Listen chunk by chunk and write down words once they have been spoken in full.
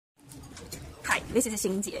This is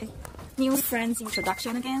Xingjie. New friends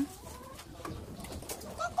introduction again.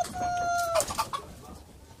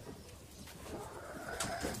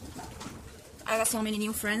 I got so many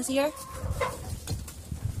new friends here.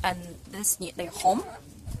 And this is their home.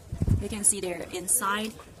 You can see they're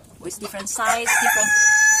inside with different size, different...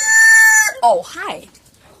 Oh, hi!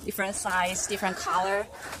 Different size, different color.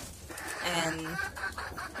 And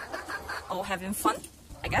all having fun,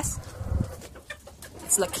 I guess.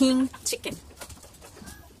 It's the king chicken.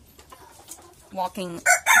 Walking.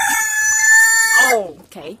 Oh,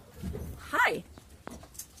 okay. Hi.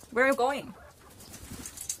 Where are you going?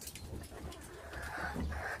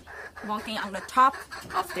 Walking on the top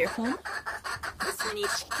of their home. This mini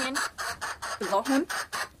chicken below him.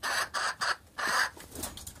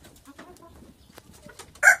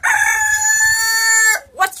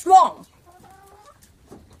 What's wrong?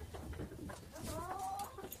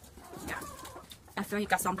 Yeah. I feel he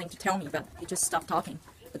got something to tell me, but he just stopped talking.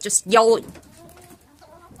 But just yelling.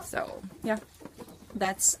 So, yeah.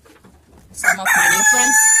 That's some of my new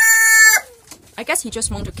friends. I guess he just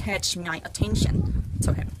wants to catch my attention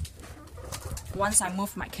to him. Once I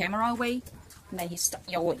move my camera away, then he starts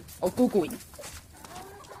yelling or googling.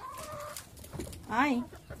 Hi.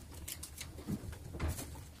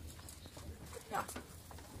 Yeah.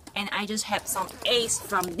 And I just have some eggs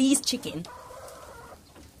from these chicken,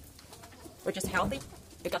 which is healthy.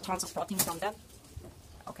 We got tons of protein from them.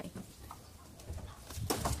 Okay.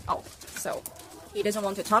 Oh, so he doesn't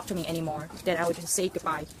want to talk to me anymore. Then I will just say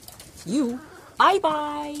goodbye. You. Bye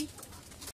bye.